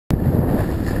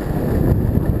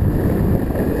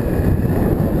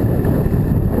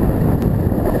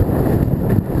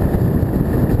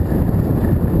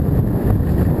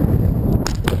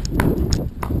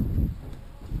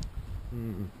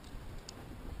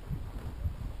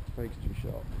brakes too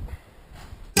sharp.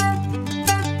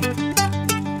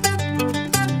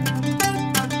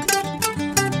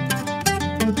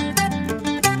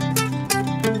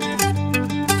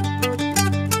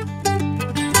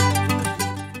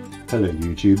 Hello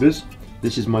YouTubers,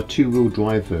 this is my two-wheel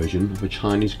drive version of a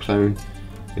Chinese clone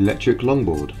electric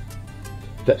longboard.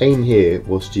 The aim here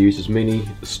was to use as many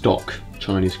stock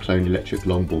Chinese clone electric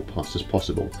longboard parts as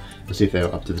possible and see if they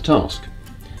were up to the task.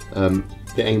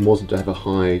 The aim wasn't to have a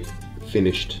high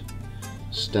finished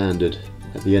standard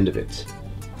at the end of it,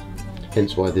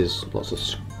 hence why there's lots of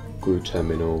screw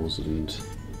terminals and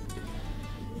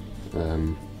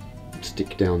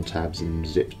stick down tabs and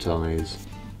zip ties.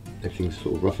 Everything's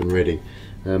sort of rough and ready.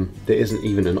 There isn't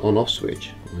even an on-off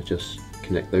switch. I just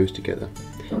connect those together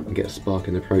and get a spark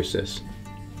in the process.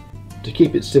 To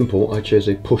keep it simple, I chose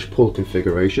a push-pull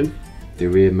configuration. The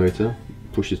rear motor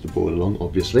pushes the board along,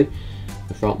 obviously.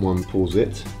 The front one pulls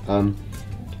it.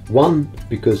 One,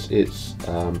 because it's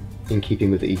in keeping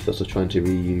with the ethos of trying to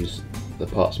reuse the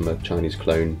parts from a Chinese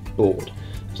clone board.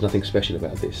 There's nothing special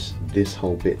about this. This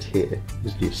whole bit here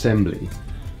is the assembly,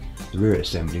 the rear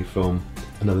assembly from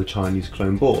another Chinese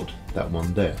clone board, that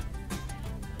one there.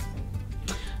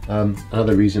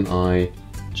 Another reason I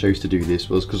chose to do this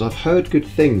was because I've heard good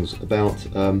things about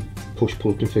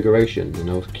push-pull configuration and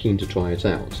I was keen to try it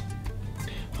out.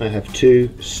 I have two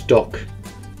stock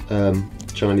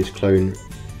Chinese clone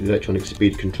electronic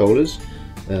speed controllers.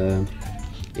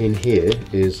 In here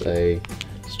is a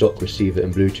stock receiver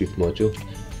and Bluetooth module.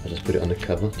 I just put it under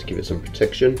cover to give it some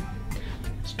protection.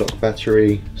 Stock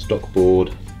battery, stock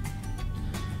board.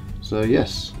 So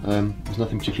yes, there's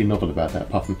nothing particularly novel about that,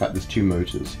 apart from the fact there's two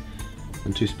motors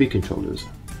and two speed controllers.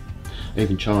 I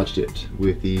even charged it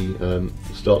with the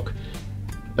stock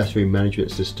battery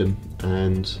management system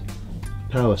and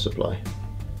power supply.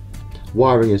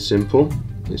 Wiring is simple.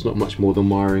 It's not much more than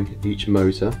wiring each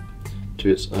motor to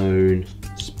its own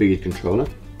speed controller.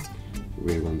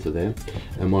 Rear ones are there,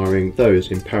 and wiring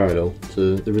those in parallel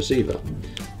to the receiver.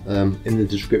 In the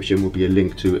description will be a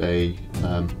link to a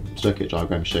circuit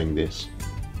diagram showing this.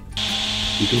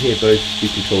 You can hear both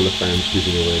speed controller fans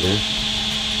whizzing away there.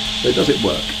 So does it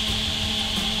work?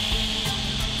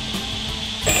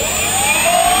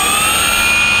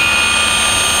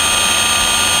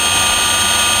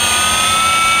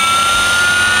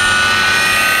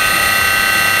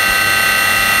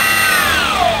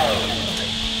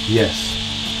 Yes,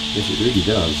 it really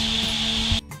does.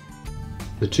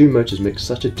 The two motors make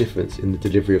such a difference in the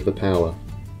delivery of the power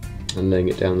and laying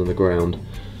it down on the ground.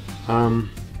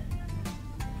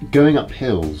 Going up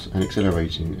hills and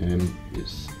accelerating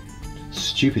is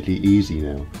stupidly easy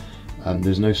now.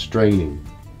 There's no straining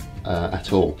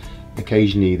at all.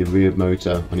 Occasionally the rear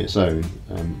motor on its own,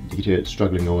 you can hear it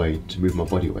struggling away to move my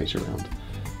body weight around.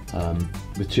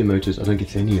 With two motors I don't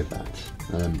get any of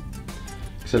that.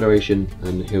 Acceleration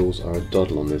and hills are a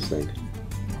doddle on this thing.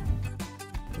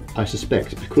 I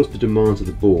suspect because the demands of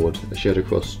the board are shared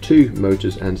across two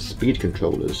motors and speed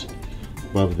controllers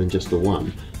rather than just the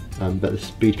one, that the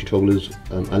speed controllers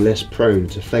are less prone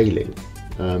to failing.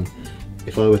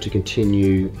 If I were to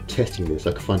continue testing this,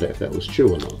 I could find out if that was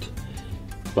true or not.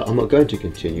 But I'm not going to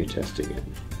continue testing it,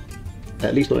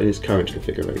 at least not in its current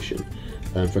configuration,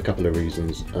 for a couple of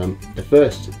reasons. The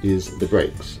first is the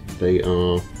brakes. They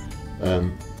are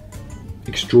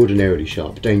extraordinarily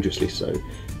sharp, dangerously so.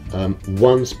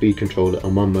 One speed controller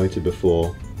and one motor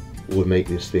before would make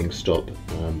this thing stop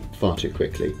far too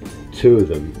quickly. Two of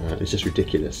them, it's just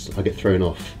ridiculous. I get thrown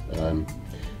off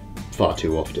far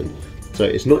too often. So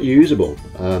it's not usable,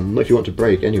 not if you want to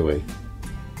brake anyway.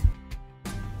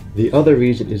 The other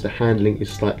reason is the handling is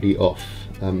slightly off.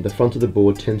 The front of the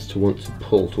board tends to want to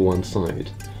pull to one side.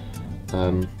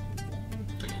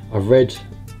 I've read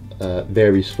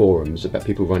various forums about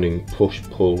people running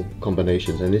push-pull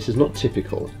combinations, and this is not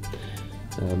typical.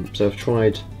 So I've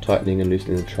tried tightening and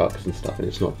loosening the trucks and stuff, and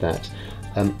it's not that.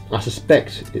 I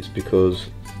suspect it's because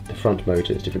the front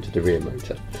motor is different to the rear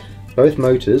motor. Both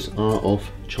motors are of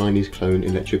Chinese clone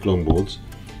electric longboards,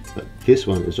 but this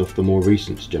one is of the more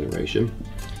recent generation,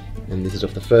 and this is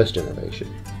of the first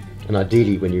generation. And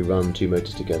ideally, when you run two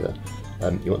motors together,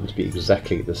 you want them to be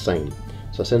exactly the same.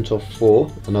 So I sent off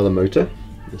for another motor,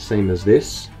 the same as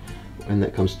this. When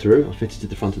that comes through, I'll fit it to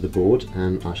the front of the board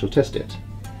and I shall test it.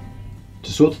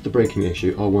 To sort the braking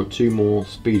issue, I want two more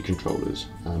speed controllers,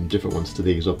 different ones to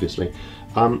these obviously.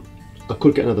 I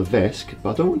could get another VESC, but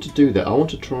I don't want to do that. I want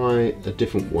to try a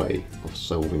different way of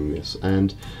solving this,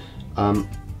 and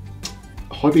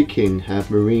Hobby King have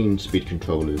marine speed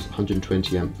controllers,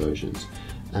 120 amp versions,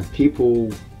 and people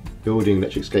building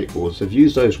electric skateboards have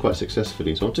used those quite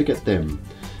successfully, so I want to get them.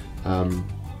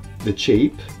 they're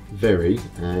cheap, very,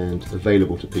 and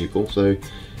available to people. So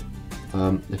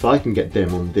if I can get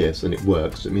them on this and it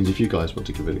works, it means if you guys want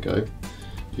to give it a go,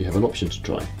 you have an option to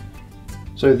try.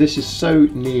 So this is so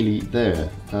nearly there.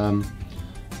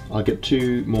 I'll get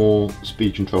 2 more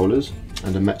speed controllers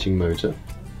and a matching motor,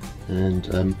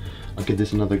 and I'll give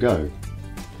this another go.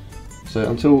 So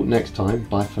until next time,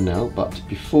 bye for now, but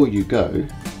before you go,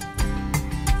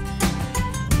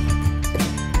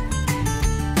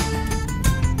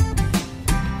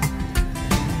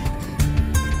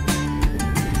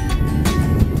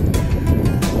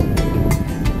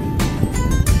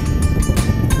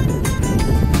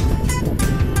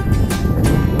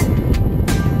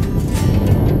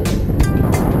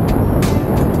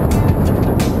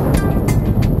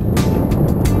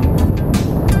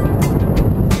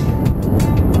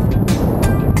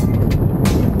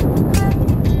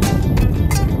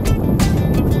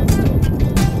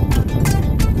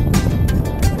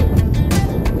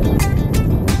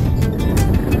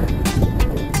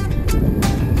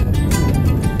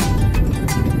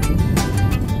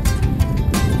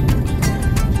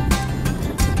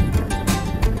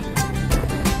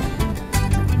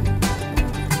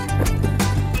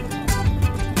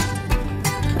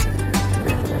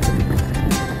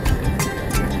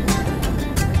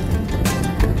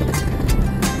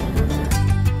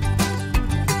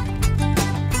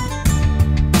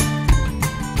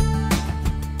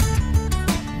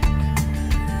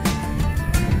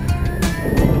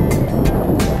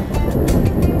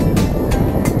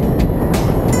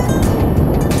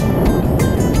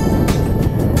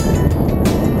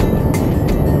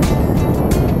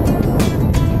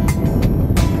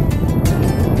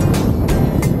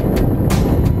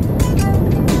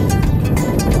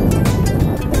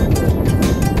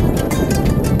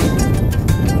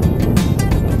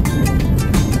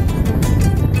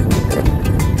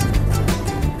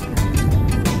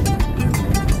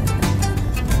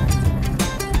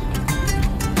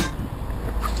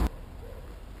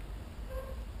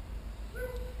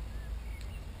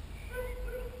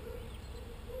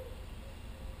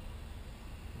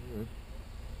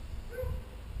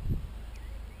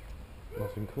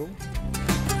 nothing cool.